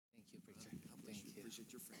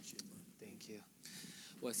appreciate your friendship. Thank you.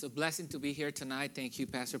 Well, it's a blessing to be here tonight. Thank you,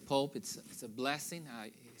 Pastor Pope. It's a blessing.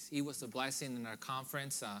 He was a blessing in our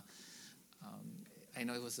conference. I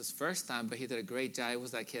know it was his first time, but he did a great job. It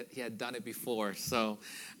was like he had done it before. So,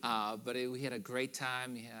 we had a great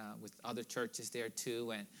time with other churches there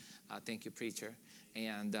too. And thank you, preacher.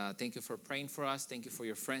 And thank you for praying for us. Thank you for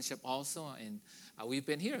your friendship also. And we've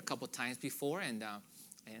been here a couple times before. And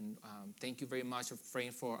thank you very much for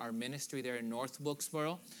praying for our ministry there in North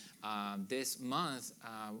Wilkesboro. This month,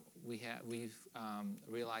 we've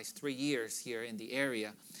realized 3 years here in the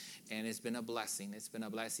area, and it's been a blessing. It's been a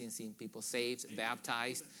blessing seeing people saved,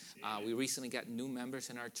 baptized. We recently got new members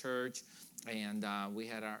in our church, and we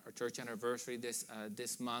had our church anniversary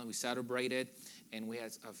this month. We celebrated, and we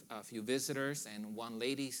had a few visitors, and one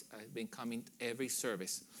lady's been coming every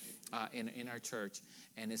service in our church,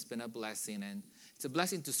 and it's been a blessing. And it's a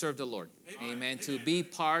blessing to serve the Lord. Amen. To be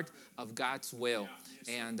part of God's will.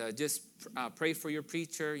 And just pray for your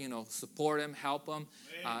preacher, support him, help him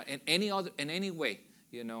in any way,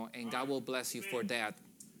 and God will bless you for that.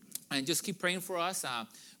 And just keep praying for us.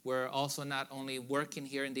 We're also not only working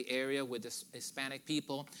here in the area with the Hispanic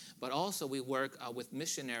people, but also we work with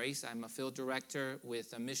missionaries. I'm a field director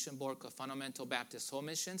with a mission board called Fundamental Baptist Home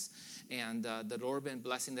Missions. And the Lord has been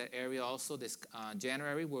blessing that area also. This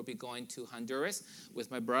January, we'll be going to Honduras with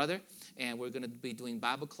my brother. And we're going to be doing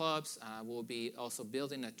Bible clubs. We'll be also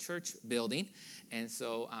building a church building. And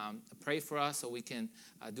so pray for us so we can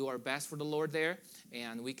do our best for the Lord there.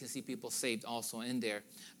 And we can see people saved also in there.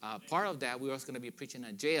 Part of that, we're also going to be preaching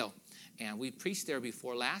at jail. And we preached there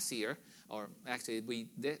before last year, or actually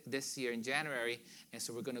this year in January. And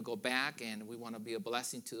so we're going to go back, and we want to be a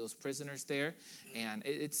blessing to those prisoners there. And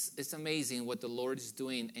it's amazing what the Lord is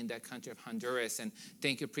doing in that country of Honduras. And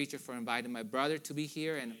thank you, preacher, for inviting my brother to be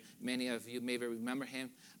here. And many of you maybe remember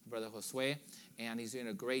him, Brother Josue. And he's doing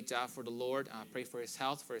a great job for the Lord. Pray for his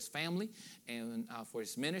health, for his family, and for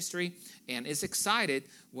his ministry. And it's excited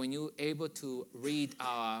when you're able to read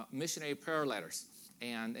missionary prayer letters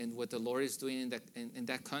and what the Lord is doing in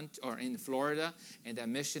that country, or in Florida, and that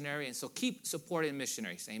missionary. And so keep supporting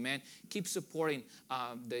missionaries. Amen. Keep supporting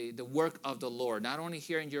the work of the Lord, not only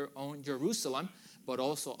here in your own Jerusalem, but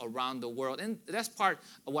also around the world. And that's part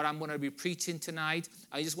of what I'm going to be preaching tonight.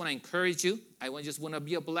 I just want to encourage you. I just want to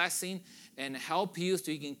be a blessing and help you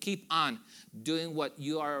so you can keep on doing what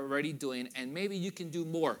you are already doing. And maybe you can do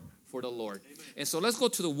more for the Lord. Amen. And so let's go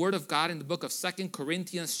to the Word of God in the book of 2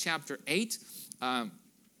 Corinthians chapter 8.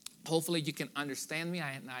 Hopefully you can understand me.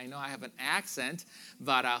 I know I have an accent,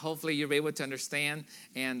 but hopefully you're able to understand,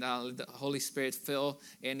 and the Holy Spirit fill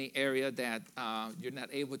any area that you're not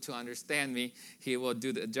able to understand me. He will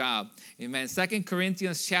do the job. Amen. 2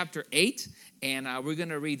 Corinthians chapter 8, and we're going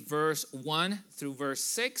to read verse 1 through verse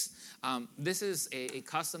 6. This is a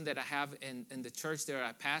custom that I have in the church there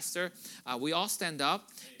I pastor. We all stand up,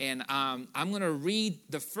 and I'm going to read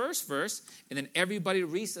the first verse, and then everybody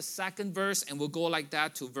reads the second verse, and we'll go like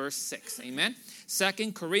that to verse 6. Amen.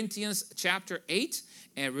 2 Corinthians chapter 8,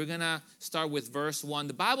 and we're going to start with verse 1.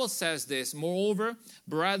 The Bible says this: "Moreover,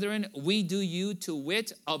 brethren, we do you to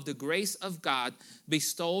wit of the grace of God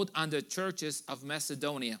bestowed on the churches of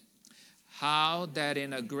Macedonia, how that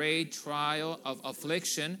in a great trial of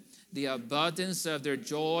affliction, the abundance of their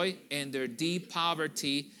joy and their deep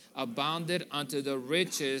poverty abounded unto the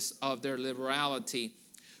riches of their liberality.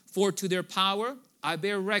 For to their power I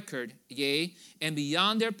bear record, yea, and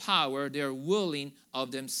beyond their power they are willing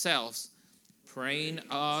of themselves, praying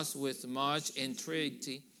us with much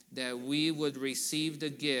entreaty that we would receive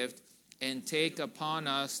the gift and take upon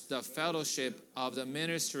us the fellowship of the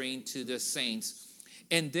ministering to the saints.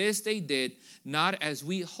 And this they did, not as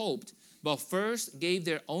we hoped, but first gave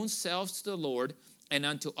their own selves to the Lord, and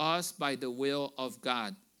unto us by the will of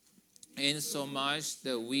God. Insomuch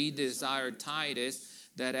that we desire Titus,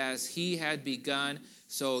 that as he had begun,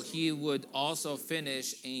 so he would also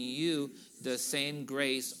finish in you the same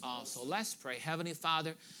grace also." Let's pray. Heavenly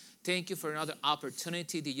Father, thank you for another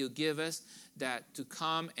opportunity that you give us to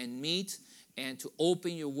come and meet and to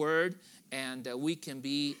open your word, and that we can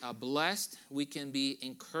be blessed, we can be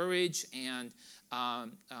encouraged, and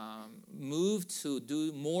moved to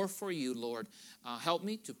do more for you, Lord. Help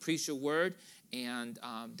me to preach your word, and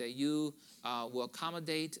that you will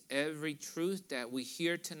accommodate every truth that we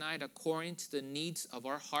hear tonight according to the needs of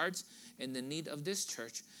our hearts and the need of this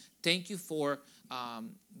church. Thank you for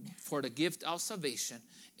for the gift of salvation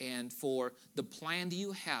and for the plan that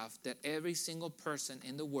you have that every single person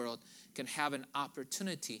in the world can have an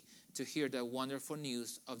opportunity to hear the wonderful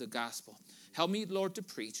news of the gospel. Help me, Lord, to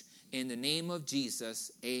preach. In the name of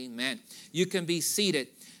Jesus, amen. You can be seated.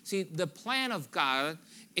 See, the plan of God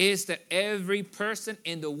is that every person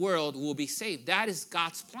in the world will be saved. That is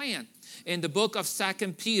God's plan. In the book of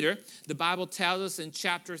 2 Peter, the Bible tells us in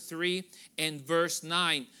chapter 3 and verse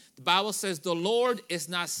 9, the Bible says, the Lord is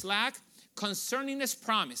not slack concerning his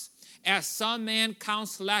promise, as some man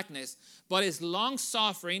counts slackness, but is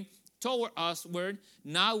long-suffering toward usward,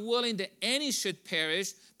 not willing that any should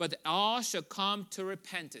perish, but that all should come to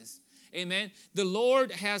repentance. Amen. The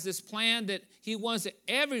Lord has this plan that he wants that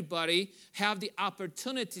everybody have the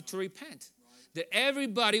opportunity to repent. That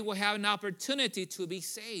everybody will have an opportunity to be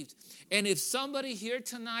saved. And if somebody here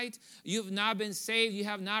tonight, you've not been saved, you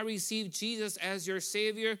have not received Jesus as your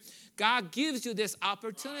Savior, God gives you this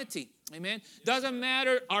opportunity. Amen. Doesn't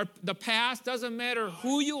matter the past, doesn't matter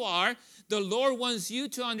who you are. The Lord wants you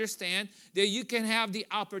to understand that you can have the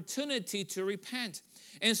opportunity to repent.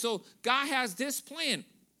 And so God has this plan.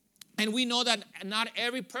 And we know that not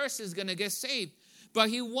every person is going to get saved. But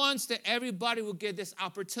he wants that everybody will get this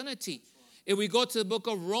opportunity. If we go to the book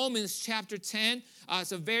of Romans chapter 10,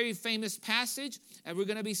 it's a very famous passage. And we're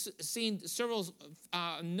going to be seeing several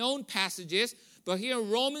known passages. But here in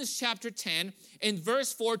Romans chapter 10, in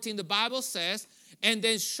verse 14, the Bible says, and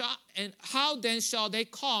how then shall they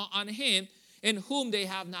call on him in whom they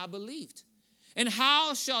have not believed? And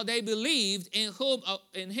how shall they believe in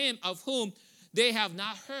him of whom they have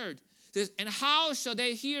not heard? And how shall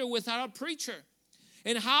they hear without a preacher?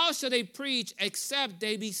 And how shall they preach except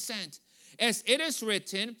they be sent? As it is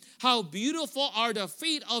written, how beautiful are the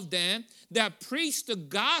feet of them that preach the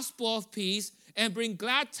gospel of peace and bring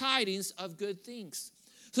glad tidings of good things.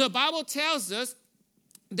 So the Bible tells us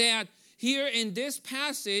that here in this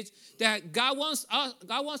passage that God wants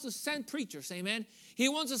to send preachers, amen. He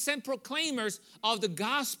wants to send proclaimers of the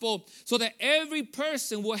gospel so that every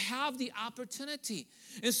person will have the opportunity.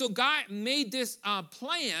 And so God made this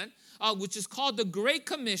plan, which is called the Great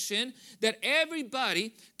Commission, that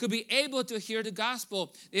everybody could be able to hear the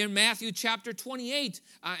gospel. In Matthew chapter 28,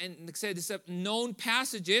 and like I said, these are known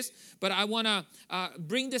passages, but I want to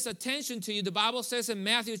bring this attention to you. The Bible says in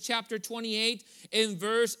Matthew chapter 28, in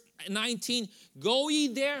verse 19, go ye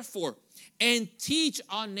therefore and teach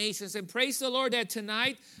all nations. And praise the Lord that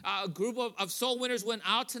tonight a group of soul winners went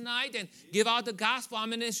out tonight and give out the gospel.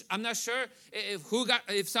 I'm not sure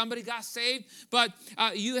if somebody got saved, but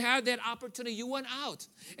you had that opportunity. You went out.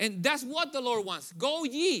 And that's what the Lord wants. Go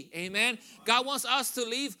ye. Amen. God wants us to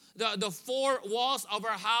leave the four walls of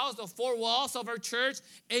our house, the four walls of our church,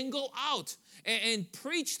 and go out and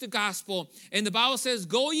preach the gospel. And the Bible says,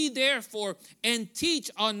 go ye therefore and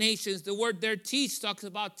teach all nations. The word there, teach, talks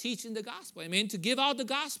about teaching the gospel. Amen. To give out the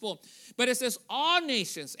gospel. But it says all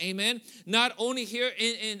nations. Amen. Not only here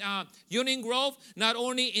in Union Grove, not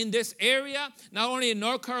only in this area, not only in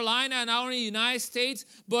North Carolina, not only in the United States,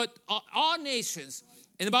 but all nations.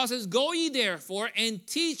 And the Bible says, go ye therefore and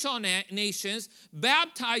teach all nations,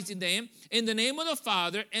 baptizing them in the name of the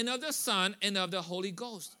Father and of the Son and of the Holy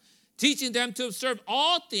Ghost, teaching them to observe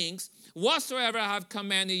all things whatsoever I have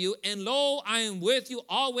commanded you. And lo, I am with you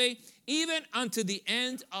always, even unto the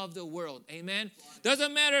end of the world. Amen.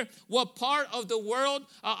 Doesn't matter what part of the world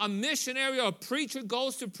a missionary or a preacher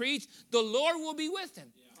goes to preach, the Lord will be with him.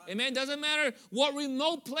 Amen. Doesn't matter what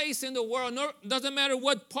remote place in the world, nor doesn't matter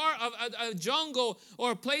what part of a jungle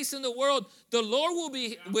or a place in the world, the Lord will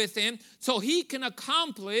be with him so he can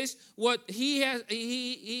accomplish what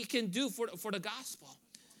he can do for the gospel.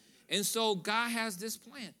 And so God has this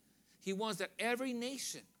plan. He wants that every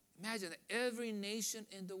nation, imagine that every nation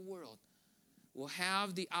in the world will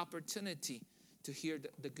have the opportunity to hear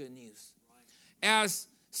the good news. As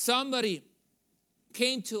somebody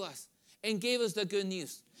came to us and gave us the good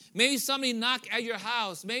news. Maybe somebody knocked at your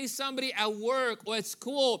house. Maybe somebody at work or at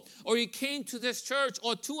school, or you came to this church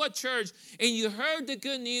or to a church and you heard the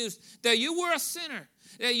good news that you were a sinner,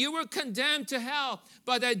 that you were condemned to hell,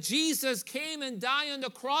 but that Jesus came and died on the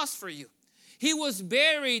cross for you. He was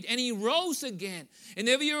buried and he rose again. And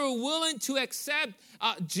if you were willing to accept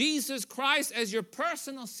Jesus Christ as your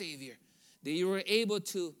personal Savior, that you were able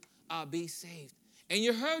to be saved. And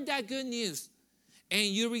you heard that good news and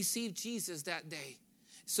you received Jesus that day.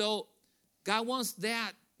 So God wants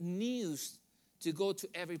that news to go to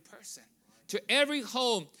every person, to every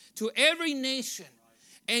home, to every nation.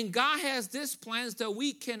 And God has these plans that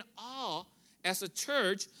we can all, as a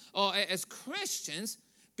church or as Christians,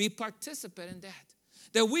 be participant in that.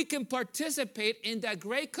 that we can participate in that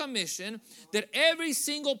great commission, that every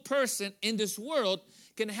single person in this world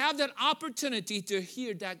can have that opportunity to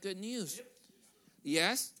hear that good news.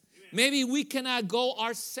 Yes? Maybe we cannot go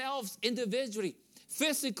ourselves individually,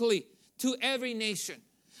 physically, to every nation.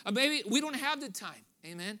 Maybe we don't have the time.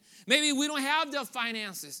 Amen. Maybe we don't have the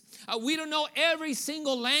finances. We don't know every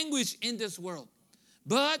single language in this world.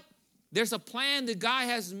 But there's a plan that God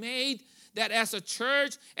has made that as a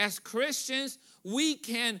church, as Christians, we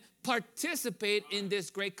can participate in this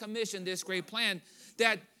great commission, this great plan,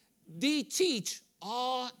 that they teach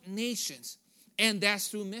all nations, and that's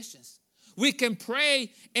through missions. We can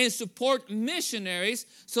pray and support missionaries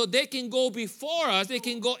so they can go before us, they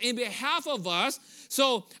can go in behalf of us,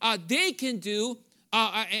 so they can do,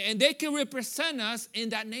 and they can represent us in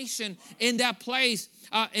that nation, in that place.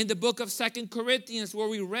 In the book of 2 Corinthians, where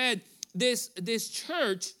we read this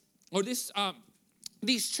church, or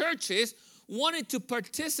these churches wanted to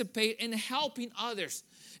participate in helping others.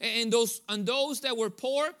 And those that were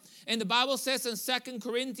poor, and the Bible says in 2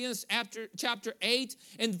 Corinthians chapter 8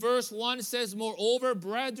 and verse 1, it says, moreover,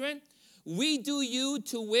 brethren, we do you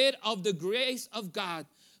to wit of the grace of God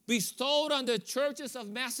bestowed on the churches of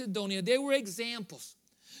Macedonia. They were examples.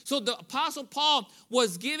 So the Apostle Paul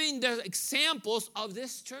was giving the examples of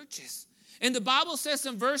these churches. And the Bible says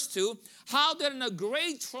in verse 2, how that in a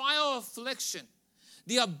great trial of affliction,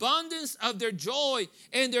 the abundance of their joy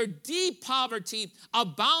and their deep poverty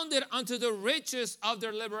abounded unto the riches of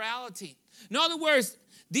their liberality. In other words,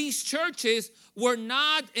 these churches were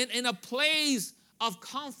not in a place of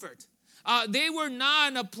comfort. They were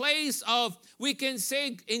not in a place of, we can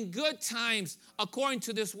say, in good times according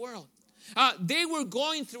to this world. They were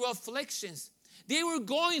going through afflictions. They were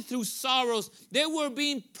going through sorrows. They were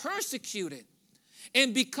being persecuted.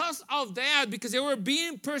 And because of that, because they were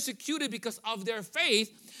being persecuted because of their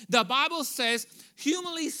faith, the Bible says,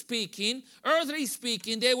 humanly speaking, earthly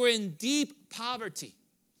speaking, they were in deep poverty.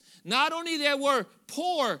 Not only they were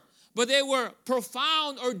poor, but they were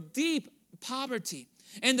profound or deep poverty.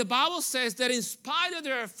 And the Bible says that in spite of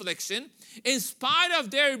their affliction, in spite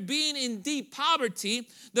of their being in deep poverty,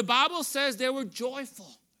 the Bible says they were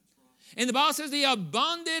joyful. And the Bible says they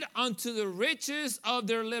abounded unto the riches of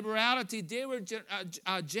their liberality. They were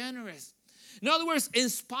generous. In other words, in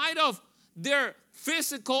spite of their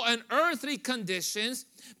physical and earthly conditions,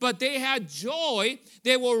 but they had joy.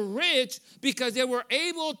 They were rich because they were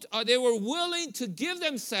they were willing to give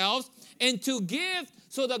themselves and to give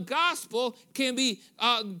so the gospel can be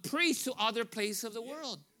preached to other places of the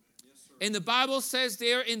world. And the Bible says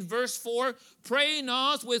there in verse 4, praying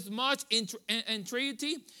us with much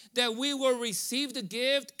entreaty that we will receive the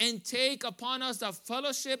gift and take upon us the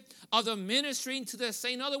fellowship of the ministering to the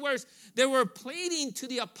saints. In other words, they were pleading to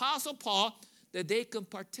the Apostle Paul that they can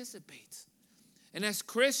participate. And as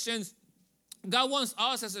Christians, God wants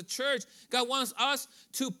us as a church, God wants us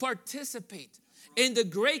to participate in the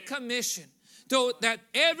Great Commission so that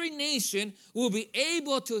every nation will be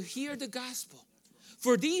able to hear the gospel.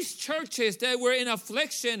 For these churches that were in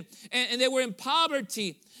affliction and they were in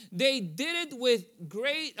poverty, they did it with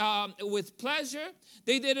with pleasure.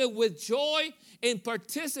 They did it with joy and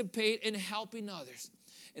participate in helping others.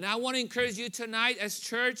 And I want to encourage you tonight as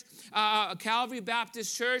church, Calvary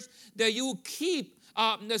Baptist Church, that you keep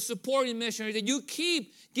the supporting missionaries, that you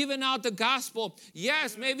keep giving out the gospel.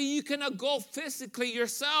 Yes, maybe you cannot go physically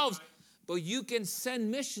yourselves, but you can send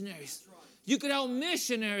missionaries. You can help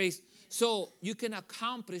missionaries so you can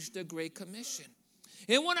accomplish the Great Commission.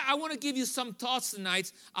 And I want to give you some thoughts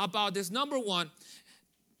tonight about this. Number one,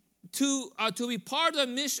 to be part of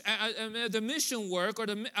the mission work, or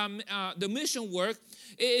the mission work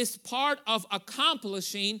is part of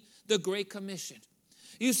accomplishing the Great Commission.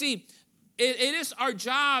 You see, it is our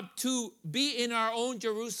job to be in our own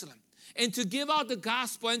Jerusalem and to give out the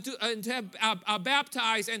gospel and to have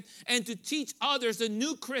baptize and to teach others, the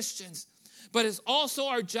new Christians. But it's also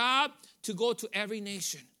our job to go to every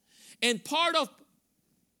nation. And part of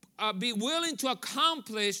be willing to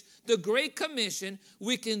accomplish the Great Commission,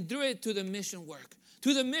 we can do it to the mission work.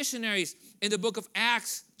 To the missionaries in the book of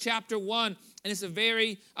Acts chapter 1. And it's a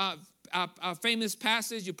very famous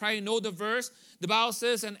passage. You probably know the verse. The Bible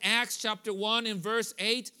says in Acts chapter 1 in verse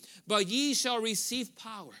 8, but ye shall receive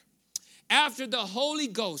power after the Holy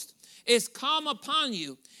Ghost is come upon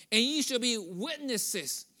you, and ye shall be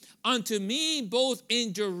witnesses unto me both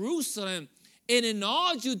in Jerusalem and in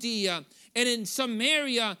all Judea and in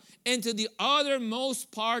Samaria and to the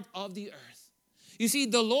uttermost part of the earth. You see,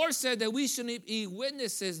 the Lord said that we should be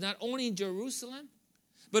witnesses not only in Jerusalem,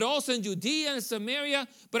 but also in Judea and Samaria,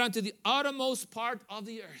 but unto the uttermost part of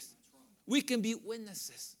the earth. We can be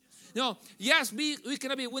witnesses. No, yes, we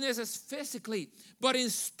cannot be witnesses physically, but in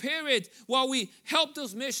spirit, while we help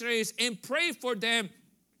those missionaries and pray for them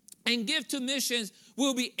and give to missions,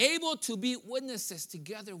 we'll be able to be witnesses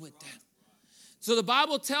together with them. So the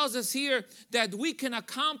Bible tells us here that we can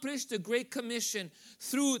accomplish the Great Commission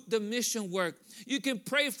through the mission work. You can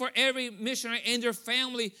pray for every missionary and their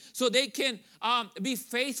family so they can be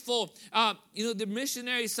faithful. The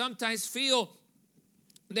missionaries sometimes feel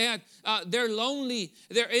that they're lonely.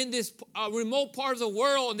 They're in this remote part of the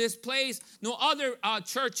world, in this place. No other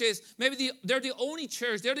churches. Maybe they're the only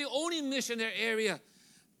church. They're the only mission in their area.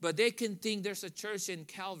 But they can think there's a church in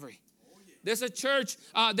Calvary. There's a church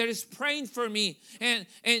that is praying for me. And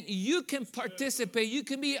you can participate. You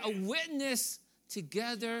can be a witness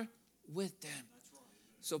together with them.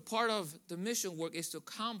 So part of the mission work is to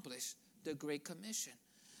accomplish the Great Commission.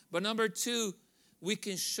 But number 2, we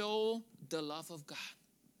can show the love of God.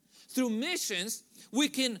 Through missions, we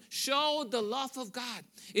can show the love of God.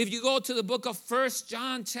 If you go to the book of 1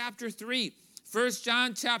 John chapter 3, 1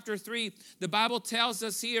 John chapter 3, the Bible tells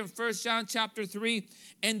us here in 1 John chapter 3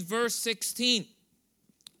 and verse 16,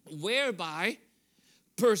 whereby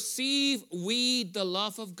perceive we the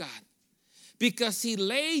love of God, because he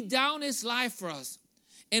laid down his life for us,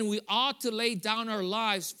 and we ought to lay down our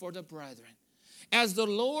lives for the brethren. As the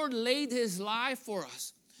Lord laid his life for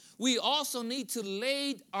us, we also need to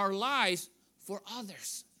lay our lives for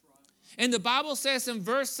others. And the Bible says in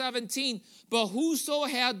verse 17, but whoso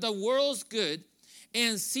hath the world's good,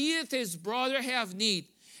 and seeth his brother have need,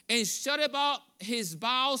 and shut about his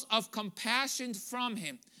bowels of compassion from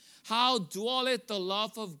him, how dwelleth the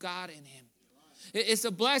love of God in him? It's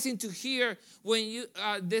a blessing to hear when you,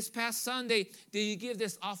 this past Sunday, that you give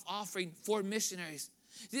this offering for missionaries.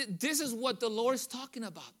 This is what the Lord is talking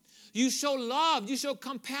about. You show love, you show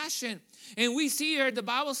compassion. And we see here, the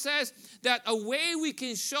Bible says that a way we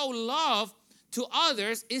can show love to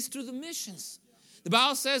others is through the missions. The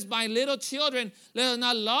Bible says, my little children, let us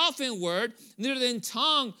not love in word, neither in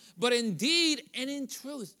tongue, but in deed and in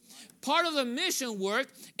truth. Part of the mission work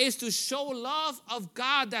is to show love of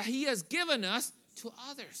God that he has given us to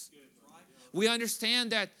others. We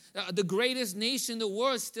understand that the greatest nation in the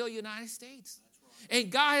world is still the United States. And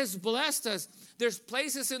God has blessed us. There's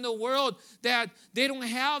places in the world that they don't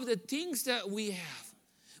have the things that we have.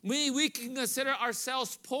 We can consider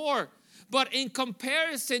ourselves poor, but in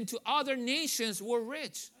comparison to other nations, we're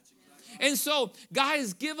rich. And so God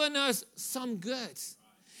has given us some goods.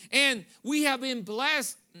 And we have been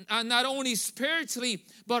blessed not only spiritually,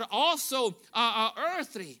 but also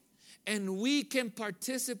earthly. And we can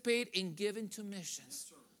participate in giving to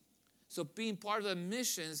missions. So being part of the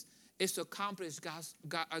missions is to accomplish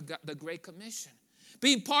the Great Commission.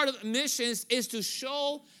 Being part of missions is to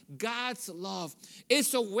show God's love.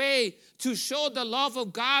 It's a way to show the love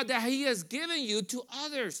of God that he has given you to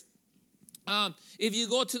others. If you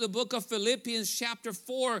go to the book of Philippians chapter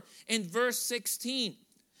 4 and verse 16,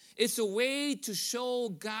 it's a way to show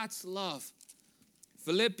God's love.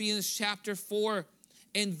 Philippians chapter 4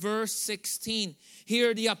 and verse 16.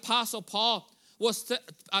 Here the Apostle Paul was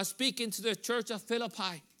speaking to the church of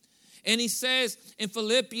Philippi. And he says in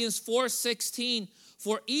Philippians 4:16,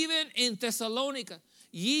 for even in Thessalonica,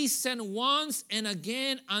 ye sent once and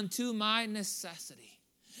again unto my necessity.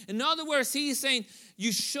 In other words, he's saying,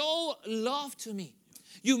 you show love to me.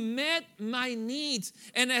 You met my needs.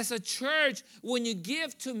 And as a church, when you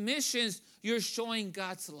give to missions, you're showing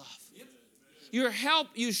God's love.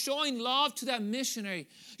 You're showing love to that missionary.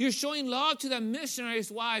 You're showing love to that missionary's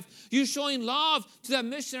wife. You're showing love to that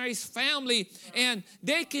missionary's family. And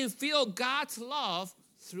they can feel God's love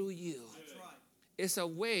through you. It's a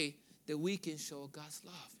way that we can show God's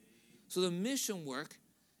love. So the mission work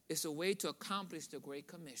is a way to accomplish the Great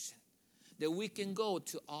Commission, that we can go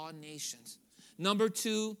to all nations. Number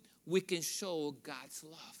 2, we can show God's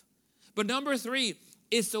love. But number 3,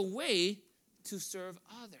 it's a way to serve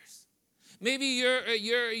others. Maybe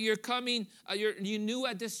you're coming, you're new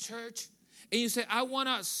at this church, and you say, I want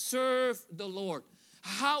to serve the Lord.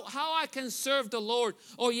 How I can serve the Lord?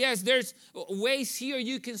 Oh, yes, there's ways here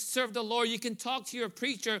you can serve the Lord. You can talk to your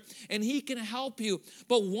preacher, and he can help you.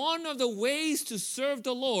 But one of the ways to serve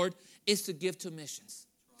the Lord is to give to missions.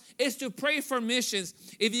 It's to pray for missions.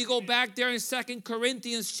 If you go back there in 2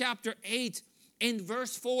 Corinthians chapter 8 and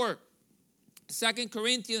verse 4, 2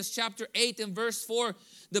 Corinthians chapter 8 and verse 4,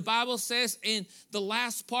 the Bible says in the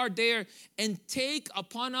last part there, and take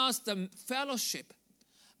upon us the fellowship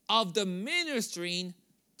of the ministering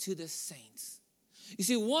to the saints. You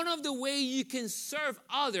see, one of the ways you can serve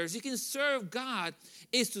others, you can serve God,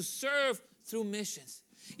 is to serve through missions.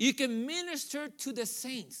 You can minister to the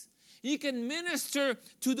saints. You can minister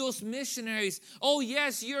to those missionaries. Oh,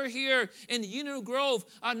 yes, you're here in Union Grove,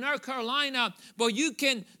 North Carolina, but you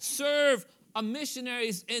can serve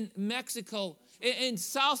missionaries in Mexico, in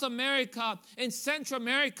South America, in Central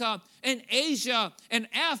America, in Asia, in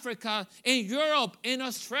Africa, in Europe, in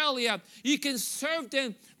Australia. You can serve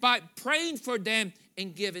them by praying for them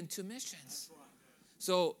and giving to missions.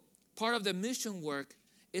 So part of the mission work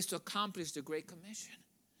is to accomplish the Great Commission.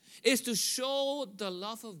 It's to show the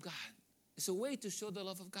love of God. It's a way to show the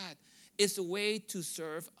love of God. It's a way to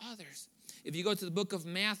serve others. If you go to the book of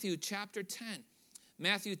Matthew chapter 10,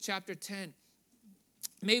 Matthew chapter 10,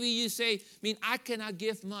 maybe you say, I cannot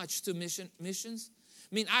give much to missions.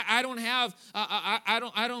 I don't have I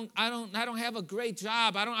don't have a great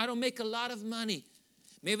job. I don't make a lot of money.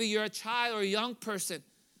 Maybe you're a child or a young person,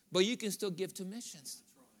 but you can still give to missions.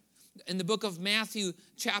 In the book of Matthew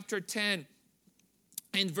chapter 10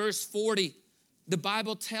 and verse 40, the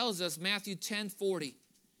Bible tells us, Matthew 10:40,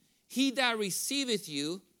 he that receiveth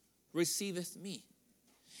you receiveth me.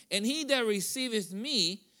 And he that receiveth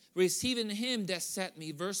me receiveth him that sent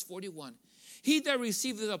me. Verse 41, he that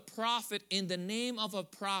receiveth a prophet in the name of a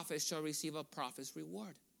prophet shall receive a prophet's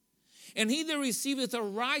reward. And he that receiveth a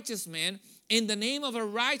righteous man in the name of a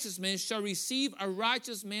righteous man shall receive a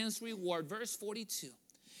righteous man's reward. Verse 42,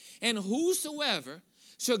 and whosoever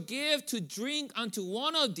shall give to drink unto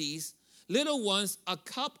one of these little ones a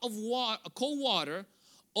cup of water, cold water,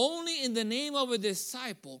 only in the name of a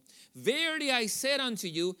disciple, verily I said unto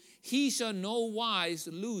you, he shall no wise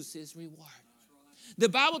lose his reward. The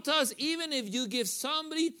Bible tells us, even if you give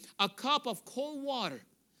somebody a cup of cold water,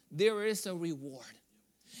 there is a reward.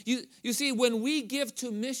 You see, when we give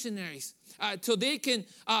to missionaries, so they can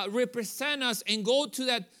represent us and go to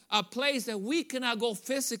that place that we cannot go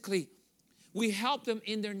physically, we help them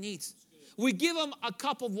in their needs. We give them a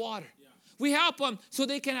cup of water. We help them so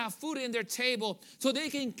they can have food in their table, so they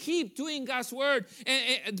can keep doing God's word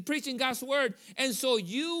and preaching God's word. And so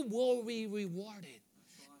you will be rewarded.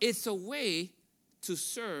 It's a way to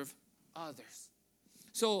serve others.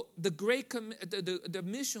 So the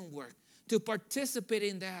mission work, to participate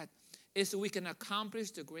in that, is so we can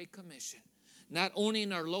accomplish the Great Commission, not only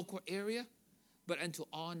in our local area, but unto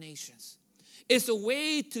all nations. It's a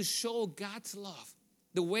way to show God's love.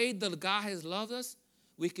 The way that God has loved us,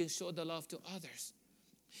 we can show the love to others.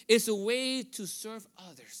 It's a way to serve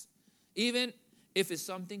others, even if it's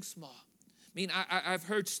something small. I've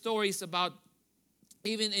heard stories about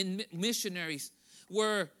even in missionaries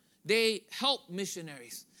where they help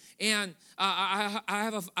missionaries. And I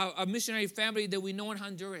have a missionary family that we know in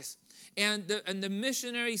Honduras. And the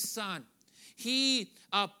missionary's son, he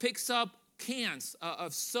picks up cans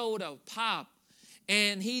of soda, pop,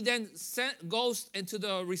 and he then goes into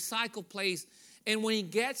the recycle place. And when he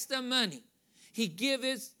gets the money, he gives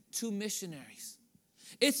it to missionaries.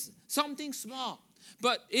 It's something small,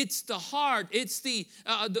 but it's the heart. It's the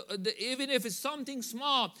even if it's something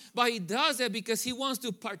small, but he does it because he wants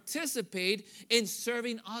to participate in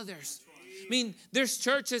serving others. There's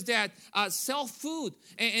churches that sell food,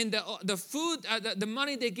 and the food, the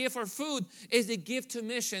money they give for food is they give to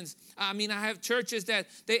missions. I have churches that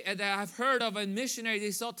I've heard of, a missionary,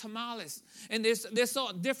 they sell tamales, and they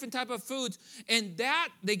sell different type of foods, and that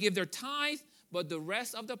they give their tithe, but the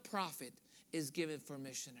rest of the profit is given for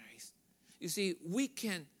missionaries. You see, we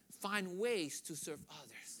can find ways to serve others.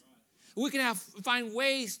 We can find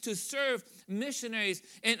ways to serve missionaries,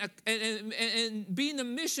 and being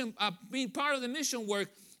part of the mission work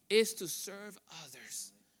is to serve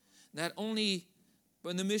others. Not only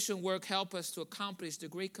will the mission work help us to accomplish the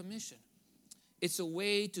Great Commission, it's a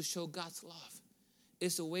way to show God's love.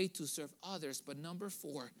 It's a way to serve others. But number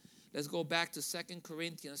 4, let's go back to 2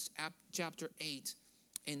 Corinthians chapter 8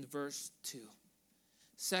 and verse 2.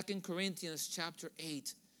 2 Corinthians chapter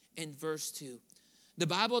 8 and verse 2. The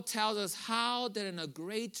Bible tells us how that in a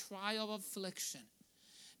great trial of affliction,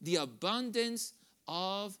 the abundance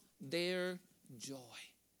of their joy.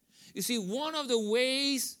 You see, one of the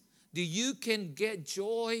ways that you can get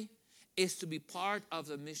joy is to be part of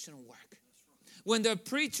the mission work. When the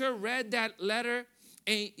preacher read that letter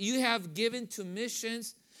and you have given to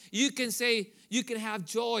missions, you can say, you can have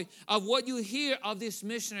joy of what you hear of these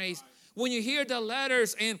missionaries. When you hear the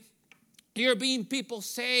letters and you're being people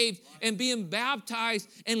saved and being baptized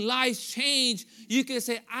and lives changed, you can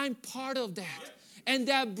say, I'm part of that. And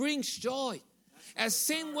that brings joy. As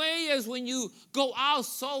same way as when you go out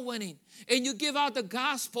soul winning and you give out the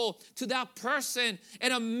gospel to that person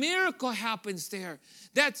and a miracle happens there.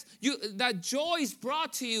 That joy is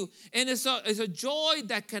brought to you, and it's a joy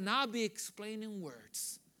that cannot be explained in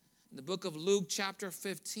words. In the book of Luke chapter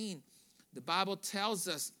 15, the Bible tells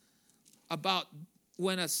us about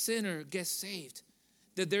when a sinner gets saved,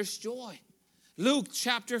 that there's joy. Luke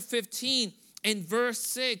chapter 15 and verse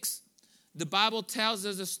 6, the Bible tells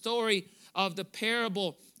us the story of the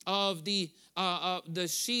parable of the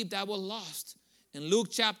sheep that were lost. In Luke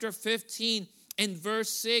chapter 15 and verse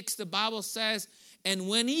 6, the Bible says, and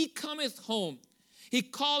when he cometh home, he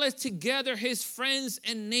calleth together his friends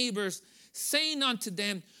and neighbors, saying unto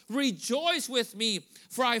them, rejoice with me,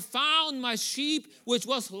 for I found my sheep which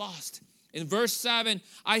was lost. In verse 7,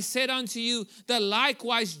 I said unto you that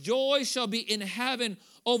likewise joy shall be in heaven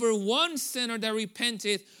over one sinner that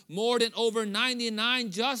repenteth, more than over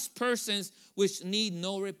 99 just persons which need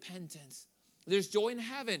no repentance. There's joy in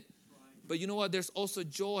heaven. But you know what? There's also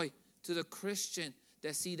joy to the Christian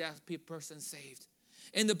that see that person saved.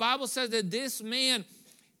 And the Bible says that this man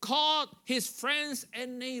called his friends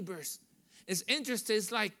and neighbors. It's interesting.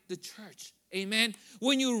 It's like the church. Amen.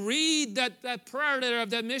 When you read that prayer letter of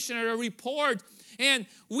that missionary report, and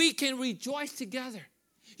we can rejoice together.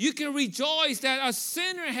 You can rejoice that a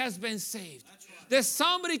sinner has been saved. Right. That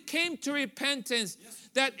somebody came to repentance. Yes.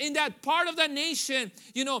 That in that part of the nation,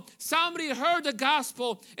 somebody heard the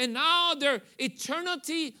gospel, and now their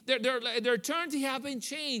eternity have been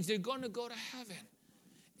changed. They're going to go to heaven.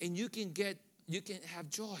 And you can have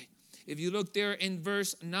joy. If you look there in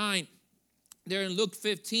verse 9, there in Luke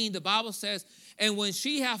 15, the Bible says, and when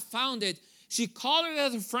she hath found it, she called her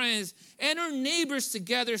other friends and her neighbors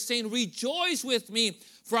together, saying, rejoice with me,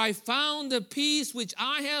 for I found the peace which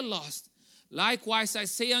I had lost. Likewise, I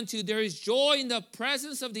say unto you, there is joy in the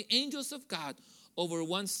presence of the angels of God over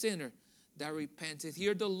one sinner that repenteth.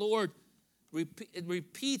 Here the Lord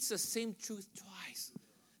repeats the same truth twice.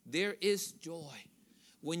 There is joy.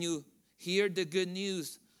 When you hear the good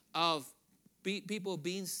news of people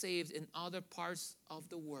being saved in other parts of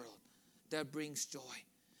the world, that brings joy.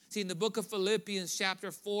 See, in the book of Philippians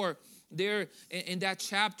chapter 4, there in that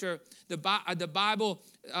chapter, the Bible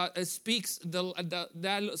speaks,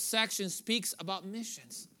 that section speaks about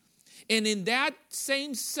missions. And in that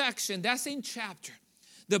same section, that same chapter,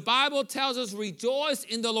 the Bible tells us, rejoice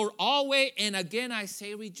in the Lord always, and again I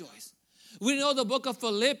say rejoice. We know the book of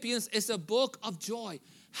Philippians is a book of joy.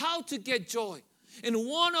 How to get joy? And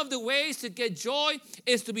one of the ways to get joy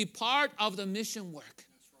is to be part of the mission work.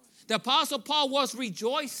 Right. The Apostle Paul was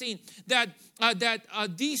rejoicing that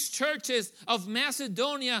these churches of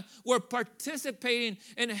Macedonia were participating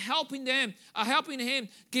and helping him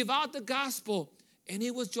give out the gospel. And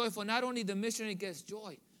he was joyful. Not only the missionary gets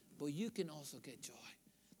joy, but you can also get joy.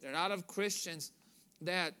 There are a lot of Christians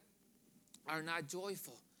that are not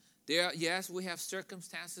joyful. Yes, we have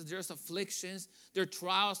circumstances, there's afflictions, there are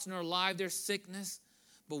trials in our life, there's sickness.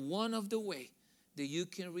 But one of the ways that you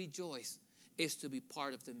can rejoice is to be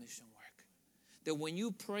part of the mission work. That when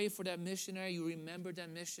you pray for that missionary, you remember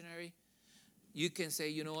that missionary, you can say,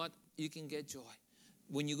 you know what, you can get joy.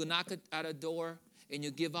 When you knock at a door and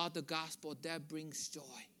you give out the gospel, that brings joy.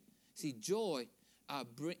 See, joy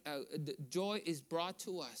is brought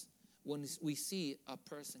to us when we see a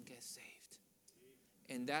person get saved.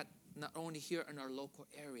 And that not only here in our local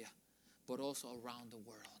area, but also around the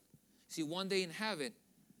world. See, one day in heaven,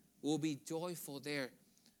 we'll be joyful there.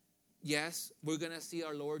 Yes, we're going to see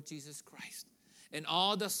our Lord Jesus Christ. And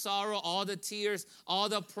all the sorrow, all the tears, all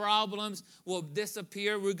the problems will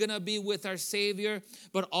disappear. We're going to be with our Savior,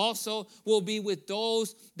 but also we'll be with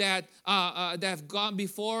those that have gone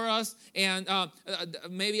before us, and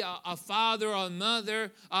maybe a father or a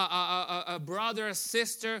mother, a brother, a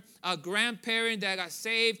sister, a grandparent that got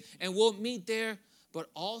saved, and we'll meet there, but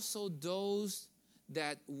also those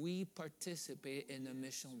that we participate in the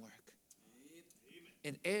mission work.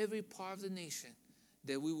 In every part of the nation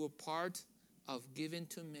that we were part of giving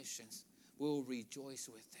to missions, we will rejoice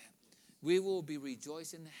with them. We will be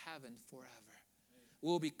rejoicing in heaven forever.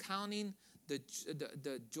 We'll be counting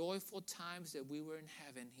the joyful times that we were in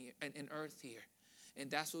heaven here and in earth here. And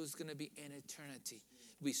that's what it's going to be in eternity.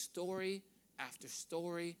 We story after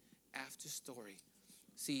story after story.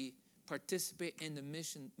 See, participate in the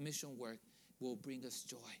mission work will bring us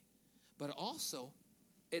joy. But also,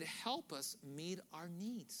 it helps us meet our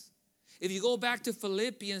needs. If you go back to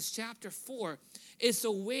Philippians chapter 4, it's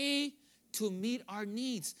a way to meet our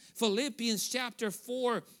needs. Philippians chapter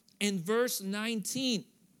 4 and verse 19.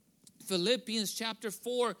 Philippians chapter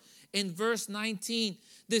 4 and verse 19.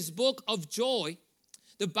 This book of joy,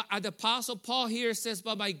 the Apostle Paul here says,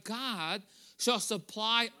 but my God shall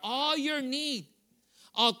supply all your need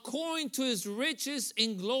according to his riches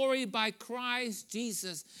in glory by Christ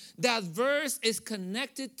Jesus. That verse is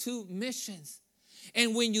connected to missions.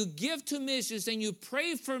 And when you give to missions and you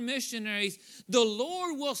pray for missionaries, the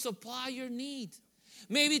Lord will supply your need.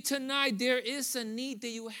 Maybe tonight there is a need that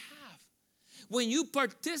you have. When you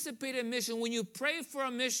participate in mission, when you pray for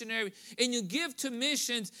a missionary and you give to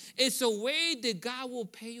missions, it's a way that God will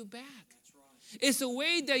pay you back. It's a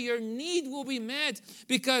way that your need will be met,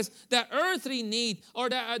 because the earthly need or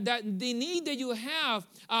the need that you have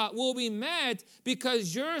will be met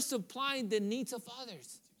because you're supplying the needs of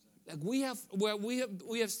others. Like we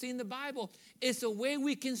have seen the Bible. It's a way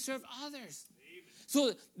we can serve others.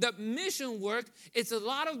 So the mission work, it's a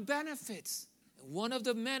lot of benefits. One of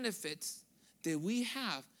the benefits that we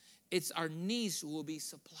have, it's our needs will be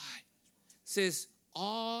supplied. It says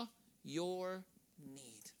all your need.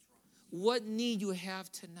 What need you have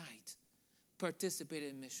tonight? Participate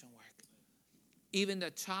in mission work. Even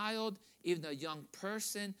the child, even the young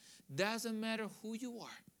person, doesn't matter who you are.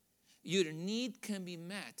 Your need can be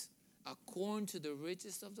met according to the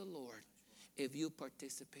riches of the Lord if you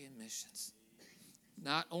participate in missions.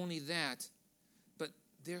 Not only that, but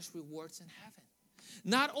there's rewards in heaven.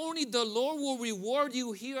 Not only the Lord will reward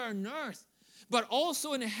you here on earth, but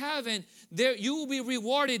also in heaven, there you will be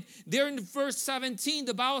rewarded. There in verse 17,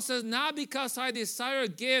 the Bible says, not because I desire a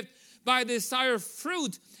gift, but I desire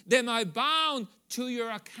fruit that might bound to your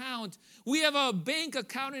account. We have a bank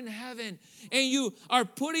account in heaven, and you are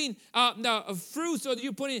putting the fruits, or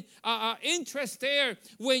you're putting interest there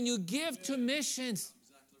when you give to missions.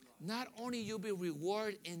 Not only you'll be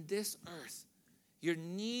rewarded in this earth, your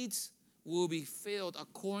needs will be filled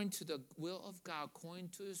according to the will of God, according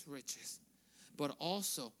to his riches. But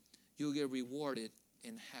also, you'll get rewarded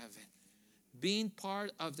in heaven. Being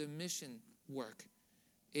part of the mission work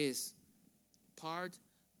is part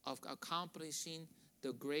of accomplishing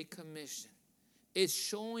the Great Commission. It's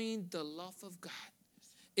showing the love of God.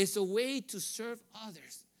 It's a way to serve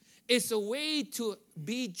others. It's a way to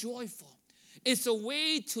be joyful. It's a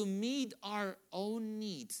way to meet our own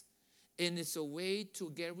needs. And it's a way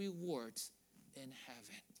to get rewards in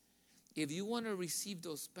heaven. If you want to receive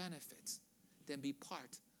those benefits, then be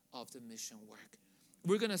part of the mission work.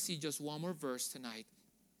 We're going to see just one more verse tonight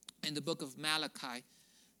in the book of Malachi,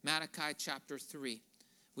 Malachi chapter 3.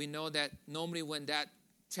 We know that normally when that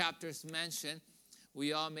chapter is mentioned,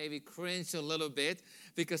 we all maybe cringe a little bit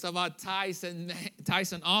because about tithes and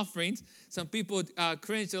offerings. Some people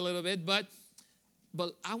cringe a little bit, but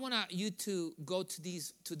I want you to go to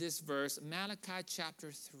this verse, Malachi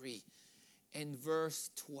chapter 3 and verse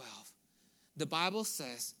 12. The Bible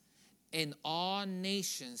says, and all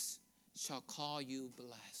nations shall call you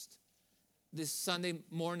blessed. This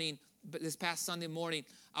past Sunday morning,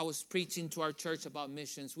 I was preaching to our church about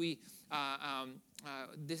missions.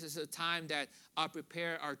 This is a time that I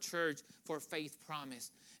prepare our church for Faith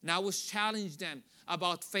Promise. And I was challenging them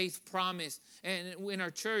about Faith Promise. And in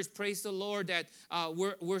our church, praise the Lord that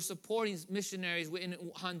we're supporting missionaries in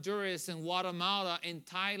Honduras and Guatemala and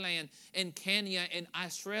Thailand and Kenya and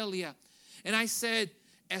Australia. And I said,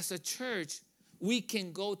 as a church, we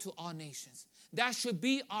can go to all nations. That should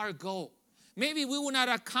be our goal. Maybe we will not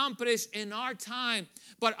accomplish in our time,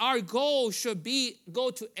 but our goal should be go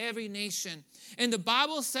to every nation. And the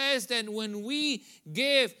Bible says that when we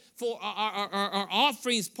give for our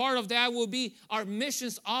offerings, part of that will be our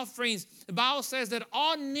missions offerings. The Bible says that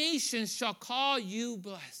all nations shall call you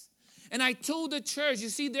blessed. And I told the church, you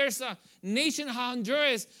see, there's a nation,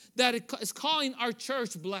 Honduras, that is calling our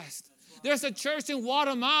church blessed. There's a church in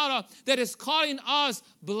Guatemala that is calling us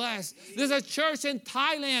blessed. There's a church in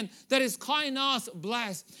Thailand that is calling us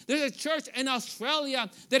blessed. There's a church in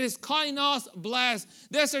Australia that is calling us blessed.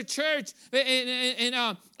 There's a church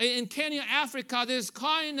in Kenya, Africa that is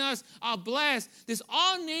calling us blessed. There's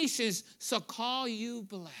all nations shall call you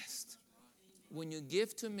blessed. When you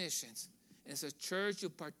give to missions, as a church you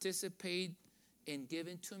participate in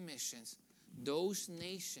giving to missions, those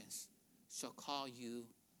nations shall call you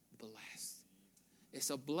blessed.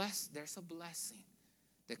 There's a blessing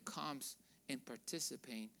that comes in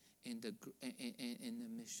participating in the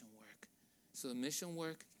mission work. So the mission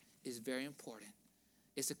work is very important.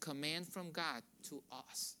 It's a command from God to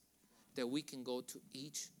us that we can go to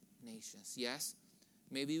each nation. Yes,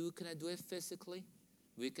 maybe we cannot do it physically,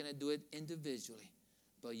 we cannot do it individually,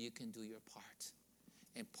 but you can do your part.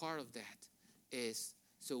 And part of that is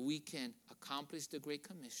so we can accomplish the Great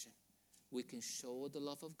Commission. We can show the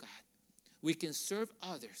love of God. We can serve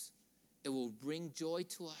others. It will bring joy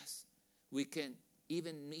to us. We can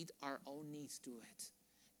even meet our own needs through it.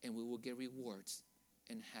 And we will get rewards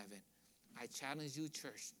in heaven. I challenge you,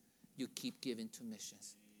 church, you keep giving to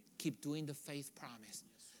missions. Keep doing the Faith Promise.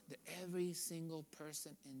 That every single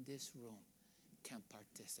person in this room can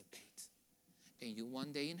participate. And you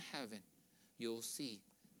one day in heaven, you'll see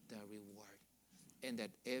the reward. And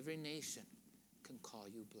that every nation can call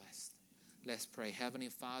you blessed. Let's pray. Heavenly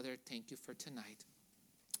Father, thank you for tonight.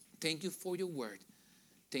 Thank you for your word.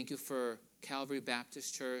 Thank you for Calvary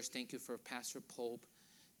Baptist Church. Thank you for Pastor Pope.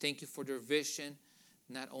 Thank you for their vision,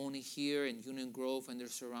 not only here in Union Grove and their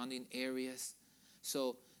surrounding areas,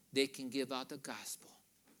 so they can give out the gospel.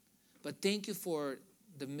 But thank you for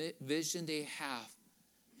the vision they have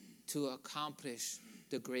to accomplish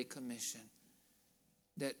the Great Commission.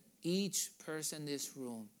 That each person in this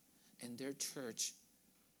room and their church,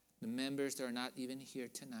 the members that are not even here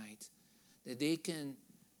tonight, that they can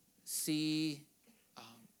see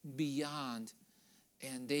beyond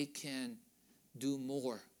and they can do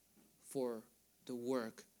more for the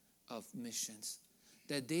work of missions.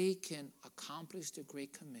 That they can accomplish the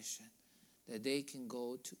Great Commission. That they can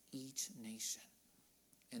go to each nation.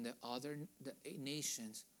 And the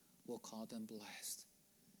nations will call them blessed.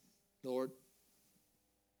 Lord,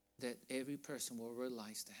 that every person will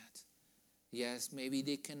realize that. Yes, maybe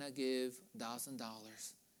they cannot give $1,000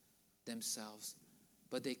 themselves,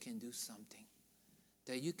 but they can do something.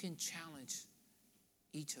 That you can challenge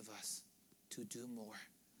each of us to do more.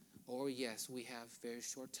 Or yes, we have very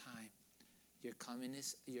short time. The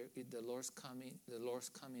Lord's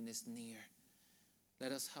coming is near.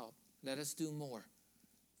 Let us help. Let us do more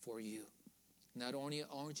for you. Not only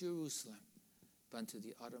on Jerusalem, but to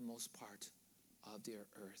the uttermost part of the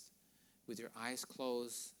earth. With your eyes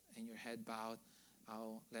closed and your head bowed,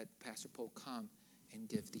 I'll let Pastor Pope come and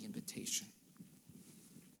give the invitation.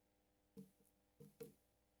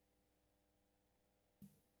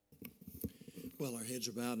 Well, our heads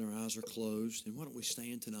are bowed and our eyes are closed. And why don't we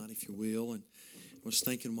stand tonight, if you will? And I was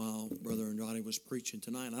thinking while Brother Andrade was preaching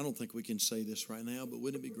tonight, I don't think we can say this right now, but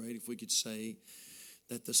wouldn't it be great if we could say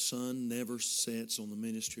that the sun never sets on the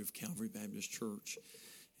ministry of Calvary Baptist Church?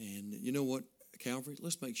 And you know what, Calvary?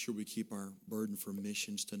 Let's make sure we keep our burden for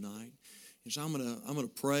missions tonight. And so I'm gonna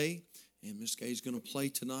pray, and Miss Gay's going to play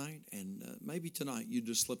tonight. And maybe tonight you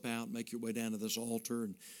just slip out, make your way down to this altar,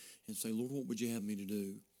 and say, Lord, what would you have me to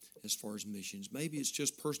do as far as missions? Maybe it's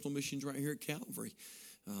just personal missions right here at Calvary.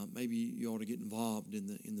 Maybe you ought to get involved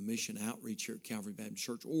in the mission outreach here at Calvary Baptist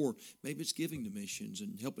Church, or maybe it's giving to missions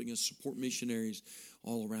and helping us support missionaries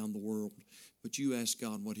all around the world. But you ask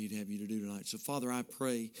God what He'd have you to do tonight. So, Father, I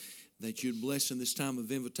pray that you'd bless in this time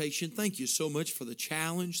of invitation. Thank you so much for the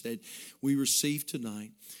challenge that we received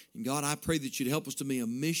tonight. And God, I pray that you'd help us to be a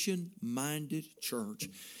mission-minded church.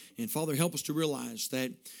 And Father, help us to realize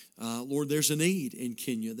that, Lord, there's a need in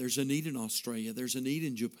Kenya. There's a need in Australia. There's a need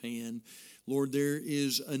in Japan. Lord, there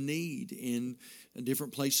is a need in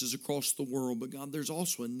different places across the world. But God, there's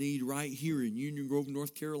also a need right here in Union Grove,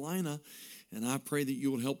 North Carolina. And I pray that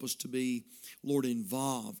you will help us to be, Lord,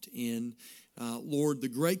 involved in, Lord, the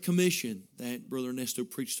Great Commission that Brother Ernesto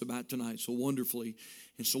preached about tonight so wonderfully.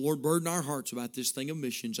 And so, Lord, burden our hearts about this thing of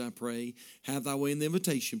missions, I pray. Have thy way in the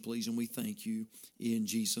invitation, please, and we thank you in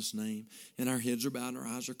Jesus' name. And our heads are bowed and our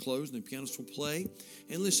eyes are closed, and the pianist will play.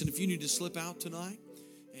 And listen, if you need to slip out tonight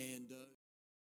and